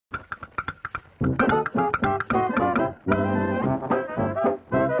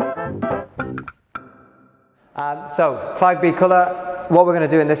So 5b colour, what we're going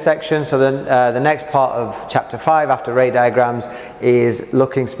to do in this section, so the next part of chapter 5 after ray diagrams is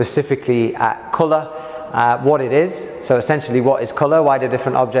looking specifically at colour, what it is. So essentially, what is colour? Why do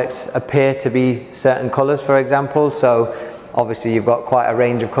different objects appear to be certain colours, for example? So obviously you've got quite a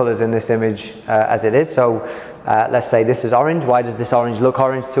range of colours in this image as it is. So let's say this is orange. Why does this orange look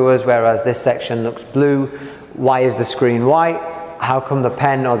orange to us, whereas this section looks blue? Why is the screen white? How come the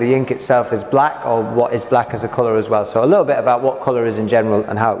pen or the ink itself is black, or what is black as a colour as well? So a little bit about what colour is in general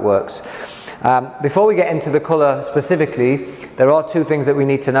and how it works. Before we get into the colour specifically, there are two things that we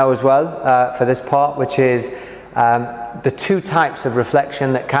need to know as well for this part, which is the two types of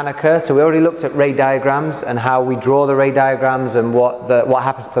reflection that can occur. So we already looked at ray diagrams and how we draw the ray diagrams and what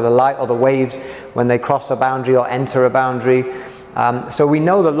happens to the light or the waves when they cross a boundary or enter a boundary. So we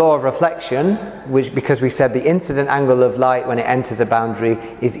know the law of reflection, because we said the incident angle of light when it enters a boundary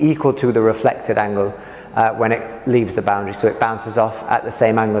is equal to the reflected angle when it leaves the boundary, so it bounces off at the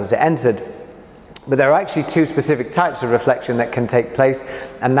same angle as it entered. But there are actually two specific types of reflection that can take place,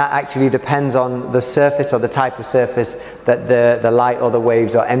 and that actually depends on the surface or the type of surface that the light or the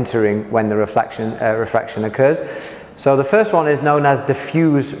waves are entering when the refraction occurs. So the first one is known as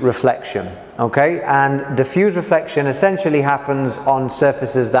diffuse reflection, okay? And diffuse reflection essentially happens on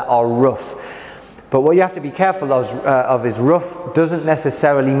surfaces that are rough. But what you have to be careful of is rough doesn't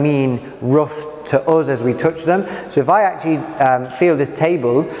necessarily mean rough to us as we touch them. So if I actually feel this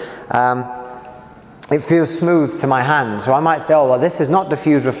table, it feels smooth to my hand. So I might say, oh, well, this is not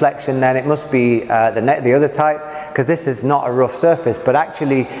diffuse reflection, then it must be the other type, because this is not a rough surface. But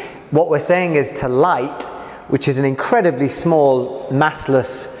actually, what we're saying is to light, which is an incredibly small,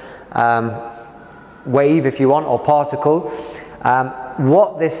 massless wave, if you want, or particle,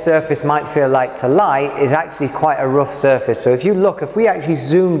 what this surface might feel like to light is actually quite a rough surface. So if we actually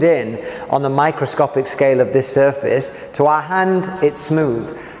zoomed in on the microscopic scale of this surface, to our hand, it's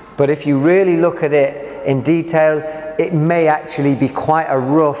smooth. But if you really look at it in detail, it may actually be quite a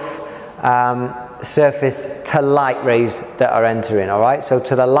rough surface to light rays that are entering, all right? So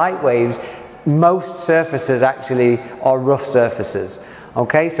to the light waves, most surfaces actually are rough surfaces,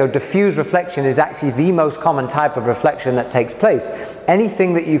 okay? So diffuse reflection is actually the most common type of reflection that takes place.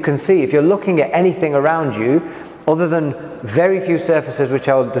 Anything that you can see, if you're looking at anything around you, other than very few surfaces, which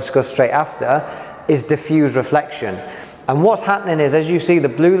I'll discuss straight after, is diffuse reflection. And what's happening is, as you see, the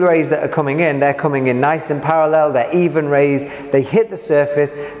blue rays that are coming in, they're coming in nice and parallel, they're even rays, they hit the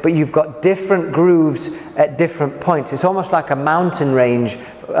surface, but you've got different grooves at different points. It's almost like a mountain range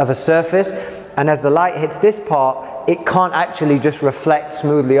of a surface, and as the light hits this part, it can't actually just reflect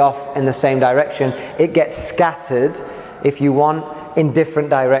smoothly off in the same direction. It gets scattered, if you want, in different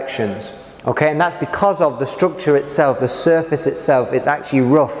directions. Okay, and that's because of the structure itself, the surface itself is actually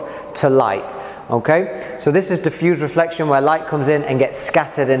rough to light. Okay, so this is diffuse reflection, where light comes in and gets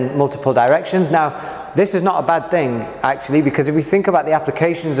scattered in multiple directions. Now, this is not a bad thing, actually, because if we think about the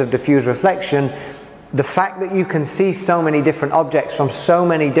applications of diffuse reflection, the fact that you can see so many different objects from so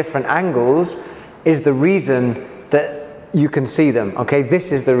many different angles is the reason that you can see them. Okay,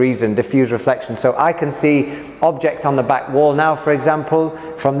 this is the reason, diffuse reflection. So I can see objects on the back wall now, for example,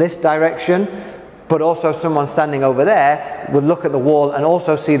 from this direction, but also someone standing over there would look at the wall and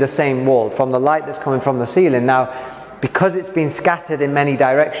also see the same wall from the light that's coming from the ceiling. Now, because it's been scattered in many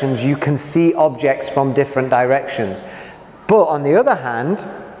directions, you can see objects from different directions. But on the other hand,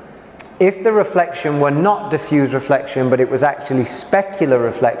 if the reflection were not diffuse reflection, but it was actually specular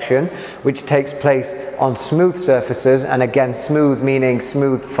reflection, which takes place on smooth surfaces, and again, smooth meaning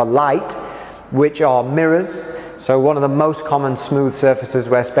smooth for light, which are mirrors. So one of the most common smooth surfaces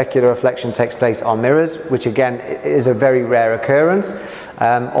where specular reflection takes place are mirrors, which again is a very rare occurrence,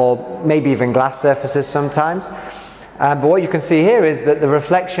 or maybe even glass surfaces sometimes. But what you can see here is that the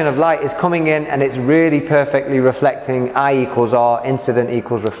reflection of light is coming in and it's really perfectly reflecting I equals R, incident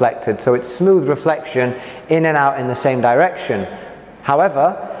equals reflected. So it's smooth reflection in and out in the same direction.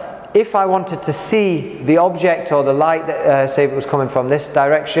 However, if I wanted to see the object or the light, say if it was coming from this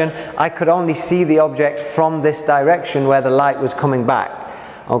direction, I could only see the object from this direction where the light was coming back,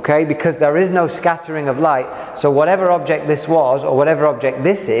 okay? Because there is no scattering of light, so whatever object this was, or whatever object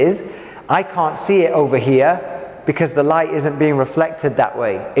this is, I can't see it over here because the light isn't being reflected that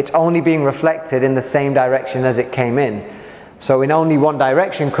way. It's only being reflected in the same direction as it came in. So in only one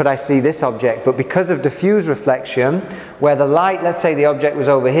direction could I see this object, but because of diffuse reflection, where the light, let's say the object was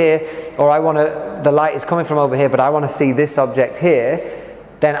over here, or the light is coming from over here, but I want to see this object here,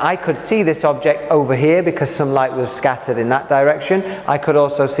 then I could see this object over here because some light was scattered in that direction. I could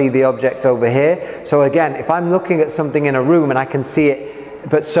also see the object over here. So again, if I'm looking at something in a room and I can see it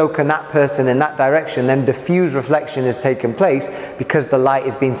but so can that person in that direction, then diffuse reflection is taking place because the light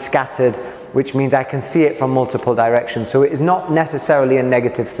is being scattered, which means I can see it from multiple directions. So it is not necessarily a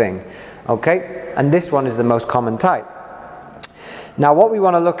negative thing, okay? And this one is the most common type. Now what we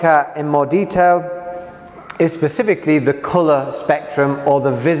want to look at in more detail is specifically the color spectrum or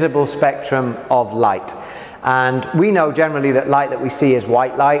the visible spectrum of light. And we know generally that light that we see is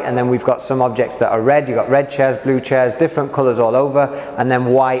white light, and then we've got some objects that are red. You've got red chairs, blue chairs, different colors all over, and then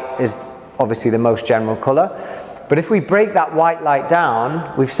white is obviously the most general color. But if we break that white light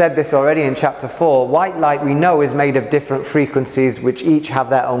down, we've said this already in chapter 4, white light we know is made of different frequencies which each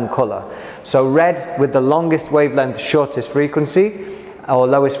have their own color. So red with the longest wavelength, shortest frequency, or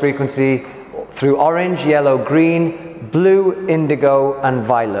lowest frequency, through orange, yellow, green, blue, indigo, and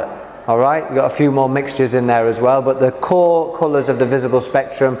violet. All right, we've got a few more mixtures in there as well, but the core colors of the visible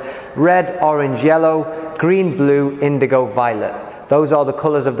spectrum: red, orange, yellow, green, blue, indigo, violet. Those are the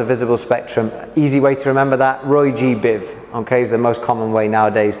colors of the visible spectrum. Easy way to remember that, Roy G. Biv, okay, is the most common way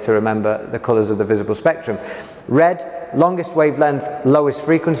nowadays to remember the colors of the visible spectrum. Red, longest wavelength, lowest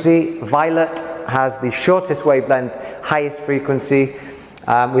frequency. Violet has the shortest wavelength, highest frequency.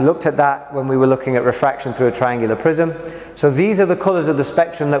 We looked at that when we were looking at refraction through a triangular prism. So these are the colors of the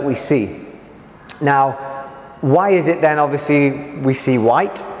spectrum that we see. Now, why is it then obviously we see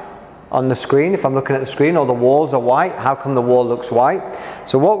white on the screen? If I'm looking at the screen, or the walls are white, how come the wall looks white?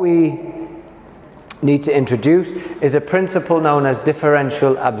 So what we need to introduce is a principle known as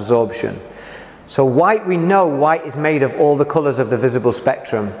differential absorption. So white, we know white is made of all the colors of the visible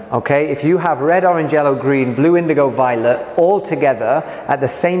spectrum, okay? If you have red, orange, yellow, green, blue, indigo, violet all together at the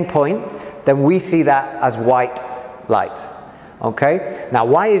same point, then we see that as white light, okay? Now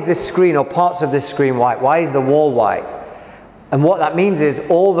why is this screen, or parts of this screen, white? Why is the wall white? And what that means is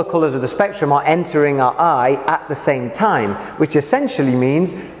all the colors of the spectrum are entering our eye at the same time, which essentially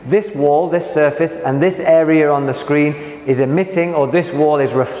means this wall, this surface, and this area on the screen is emitting, or this wall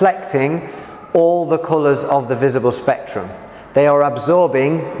is reflecting all the colors of the visible spectrum. They are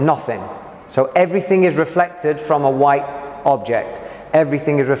absorbing nothing. So everything is reflected from a white object.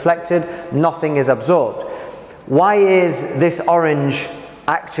 Everything is reflected, nothing is absorbed. Why is this orange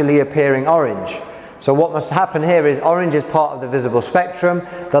actually appearing orange? So what must happen here is orange is part of the visible spectrum.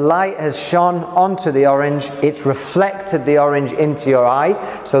 The light has shone onto the orange. It's reflected the orange into your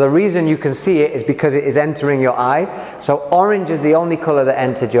eye. So the reason you can see it is because it is entering your eye. So orange is the only color that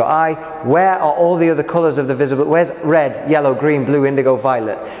entered your eye. Where are all the other colors of the visible? Where's red, yellow, green, blue, indigo,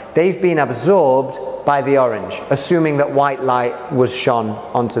 violet? They've been absorbed by the orange, assuming that white light was shone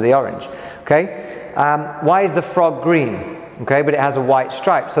onto the orange. Okay? Why is the frog green? Okay, but it has a white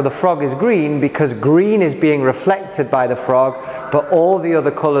stripe. So the frog is green because green is being reflected by the frog, but all the other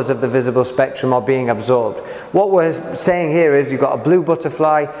colors of the visible spectrum are being absorbed. What we're saying here is you've got a blue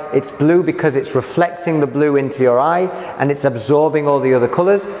butterfly. It's blue because it's reflecting the blue into your eye and it's absorbing all the other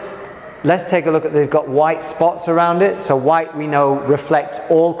colors. Let's take a look at, they've got white spots around it. So white, we know, reflects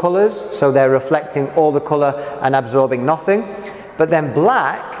all colors. So they're reflecting all the color and absorbing nothing. But then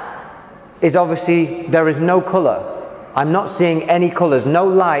black is obviously, there is no color. I'm not seeing any colors, no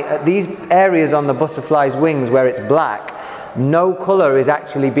light. At these areas on the butterfly's wings where it's black, no color is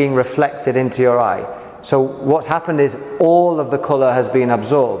actually being reflected into your eye. So what's happened is all of the color has been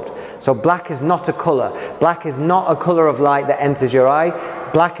absorbed. So black is not a color. Black is not a color of light that enters your eye.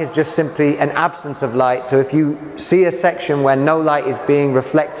 Black is just simply an absence of light. So if you see a section where no light is being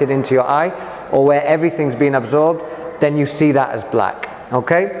reflected into your eye, or where everything's been absorbed, then you see that as black,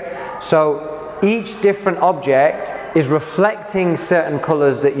 okay? So each different object is reflecting certain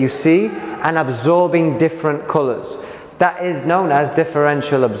colors that you see and absorbing different colors. That is known as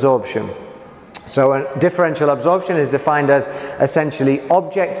differential absorption. So a differential absorption is defined as essentially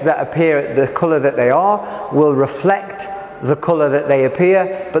objects that appear the color that they are will reflect the color that they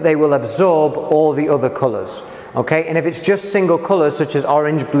appear, but they will absorb all the other colors. Okay, and if it's just single colors such as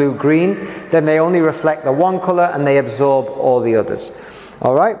orange, blue, green, then they only reflect the one color and they absorb all the others.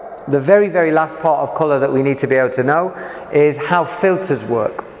 All right. The very, very last part of color that we need to be able to know is how filters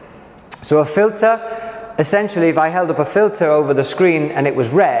work. So a filter, essentially, if I held up a filter over the screen and it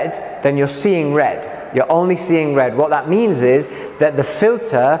was red, then you're seeing red. You're only seeing red. What that means is that the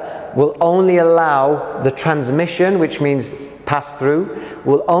filter will only allow the transmission, which means pass through,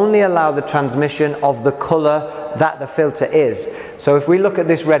 will only allow the transmission of the color that the filter is. So if we look at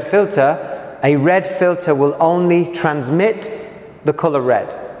this red filter, a red filter will only transmit the color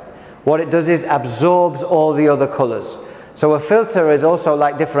red. What it does is absorbs all the other colors. So a filter is also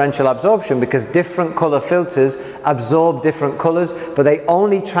like differential absorption because different color filters absorb different colors, but they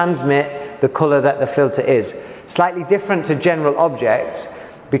only transmit the color that the filter is. Slightly different to general objects,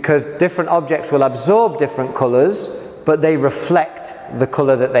 because different objects will absorb different colors, but they reflect the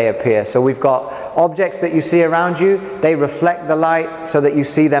color that they appear. So we've got objects that you see around you, they reflect the light so that you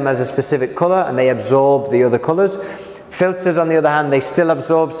see them as a specific color and they absorb the other colors. Filters, on the other hand, they still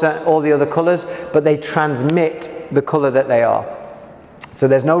absorb all the other colors, but they transmit the color that they are. So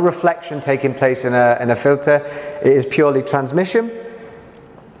there's no reflection taking place in a filter. It is purely transmission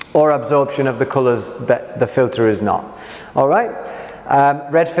or absorption of the colors that the filter is not. All right.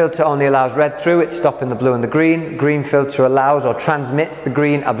 Red filter only allows red through, it's stopping the blue and the green. Green filter allows or transmits the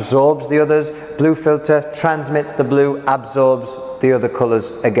green, absorbs the others. Blue filter transmits the blue, absorbs the other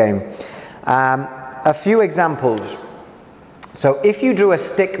colors again. A few examples. So if you drew a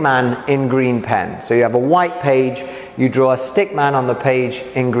stick man in green pen, so you have a white page, you draw a stick man on the page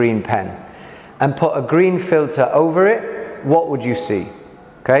in green pen and put a green filter over it, what would you see?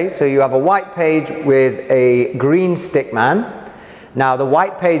 Okay, so you have a white page with a green stick man. Now the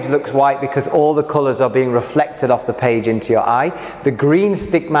white page looks white because all the colors are being reflected off the page into your eye. The green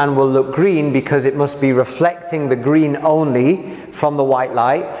stick man will look green because it must be reflecting the green only from the white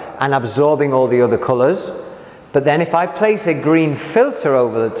light and absorbing all the other colors. But then if I place a green filter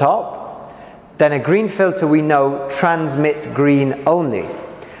over the top, then a green filter we know transmits green only.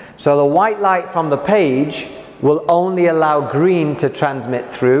 So the white light from the page will only allow green to transmit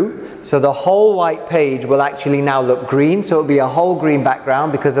through. So the whole white page will actually now look green. So it'll be a whole green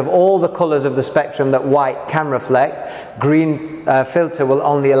background because of all the colors of the spectrum that white can reflect. Green filter will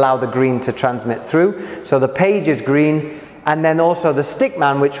only allow the green to transmit through. So the page is green. And then also the stick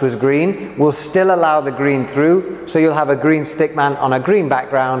man, which was green, will still allow the green through. So you'll have a green stick man on a green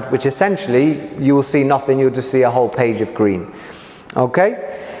background, which essentially you will see nothing. You'll just see a whole page of green.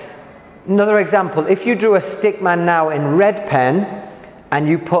 Okay. Another example, if you drew a stick man now in red pen and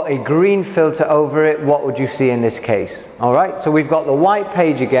you put a green filter over it, what would you see in this case? All right, so we've got the white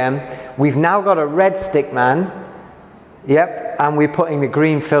page again. We've now got a red stick man. Yep, and we're putting the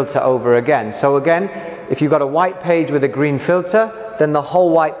green filter over again. So again, if you've got a white page with a green filter, then the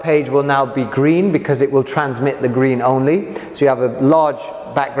whole white page will now be green because it will transmit the green only. So you have a large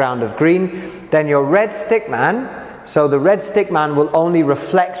background of green. Then your red stick man. So the red stick man will only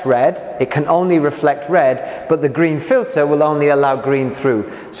reflect red, it can only reflect red, but the green filter will only allow green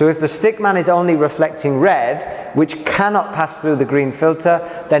through. So if the stick man is only reflecting red, which cannot pass through the green filter,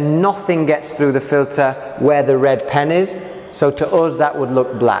 then nothing gets through the filter where the red pen is. So to us that would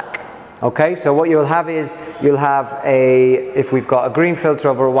look black. Okay, so what you'll have is, you'll have if we've got a green filter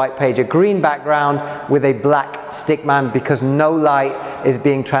over a white page, a green background with a black stick man because no light is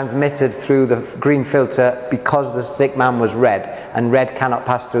being transmitted through the green filter because the stick man was red and red cannot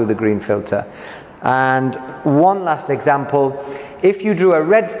pass through the green filter. And one last example, if you drew a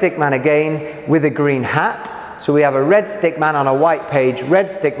red stick man again with a green hat, so we have a red stick man on a white page, red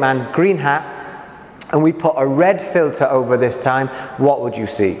stick man, green hat, and we put a red filter over this time, what would you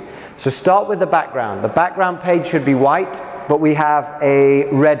see? So start with the background. The background page should be white, but we have a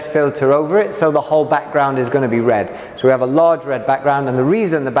red filter over it, so the whole background is going to be red. So we have a large red background, and the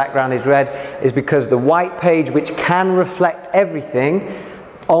reason the background is red is because the white page, which can reflect everything,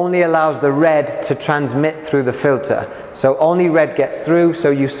 only allows the red to transmit through the filter. So only red gets through, so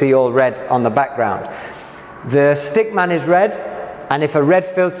you see all red on the background. The stick man is red, and if a red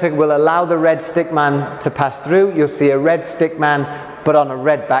filter will allow the red stick man to pass through, you'll see a red stick man but on a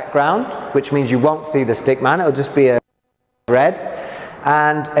red background, which means you won't see the stick man, it'll just be a red.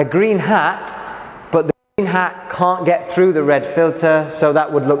 And a green hat, but the green hat can't get through the red filter, so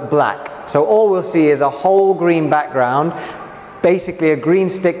that would look black. So all we'll see is a whole green background, basically a green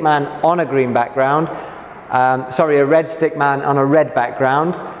stick man on a green background, a red stick man on a red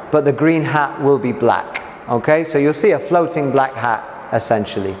background, but the green hat will be black. Okay, so you'll see a floating black hat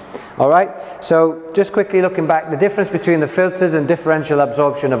essentially. All right, so just quickly looking back, the difference between the filters and differential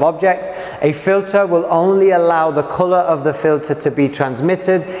absorption of objects. A filter will only allow the color of the filter to be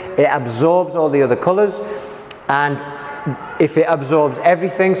transmitted. It absorbs all the other colors, and if it absorbs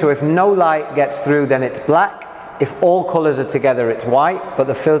everything, so if no light gets through, then it's black. If all colors are together, it's white, but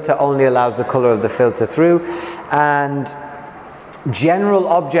the filter only allows the color of the filter through. And general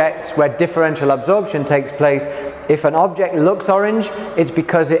objects where differential absorption takes place, if an object looks orange, it's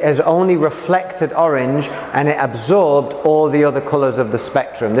because it has only reflected orange and it absorbed all the other colors of the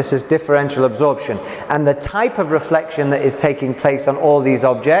spectrum. This is differential absorption. And the type of reflection that is taking place on all these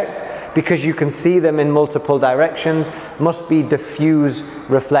objects, because you can see them in multiple directions, must be diffuse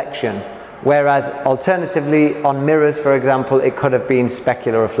reflection. Whereas alternatively on mirrors, for example, it could have been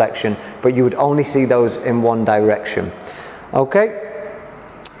specular reflection, but you would only see those in one direction. Okay,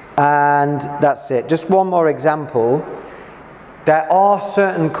 and that's it. Just one more example. There are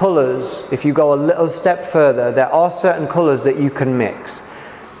certain colours, if you go a little step further, there are certain colours that you can mix.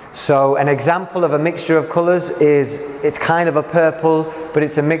 So an example of a mixture of colours is, it's kind of a purple, but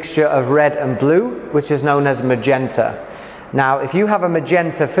it's a mixture of red and blue, which is known as magenta. Now, if you have a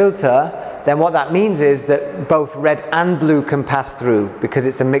magenta filter, then what that means is that both red and blue can pass through, because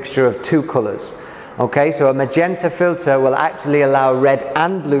it's a mixture of two colours. Okay, so a magenta filter will actually allow red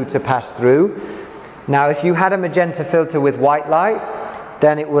and blue to pass through. Now, if you had a magenta filter with white light,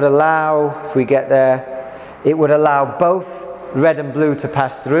 then it would allow, if we get there, it would allow both red and blue to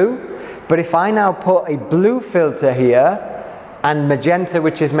pass through. But if I now put a blue filter here and magenta,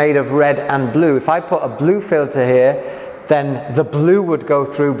 which is made of red and blue, if I put a blue filter here, then the blue would go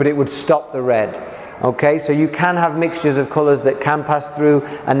through, but it would stop the red. Okay, so you can have mixtures of colors that can pass through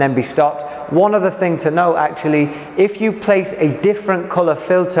and then be stopped. One other thing to note, actually, if you place a different color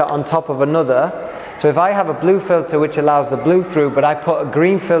filter on top of another, so if I have a blue filter which allows the blue through, but I put a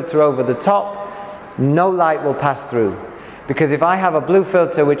green filter over the top, no light will pass through. Because if I have a blue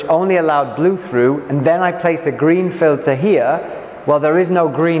filter which only allowed blue through, and then I place a green filter here, well, there is no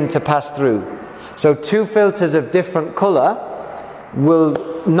green to pass through. So two filters of different color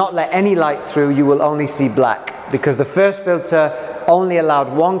will not let any light through, you will only see black. Because the first filter only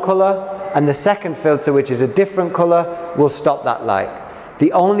allowed one color, and the second filter, which is a different color, will stop that light.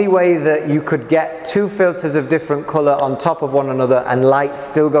 The only way that you could get two filters of different color on top of one another and light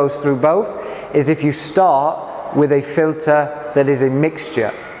still goes through both is if you start with a filter that is a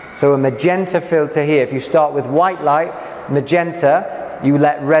mixture. So a magenta filter here, if you start with white light, magenta, you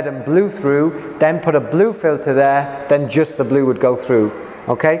let red and blue through, then put a blue filter there, then just the blue would go through.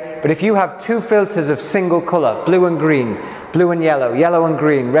 Okay? But if you have two filters of single color, blue and green, blue and yellow, yellow and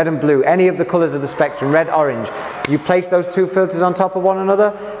green, red and blue, any of the colors of the spectrum, red, orange, you place those two filters on top of one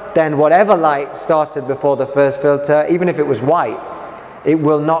another, then whatever light started before the first filter, even if it was white, it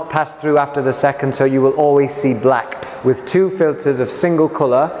will not pass through after the second, so you will always see black with two filters of single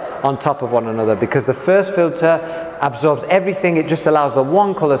color on top of one another, because the first filter absorbs everything, it just allows the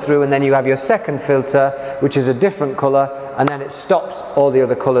one color through, and then you have your second filter which is a different color, and then it stops all the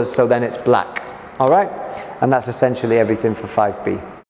other colors, so then it's black. All right, and that's essentially everything for 5b.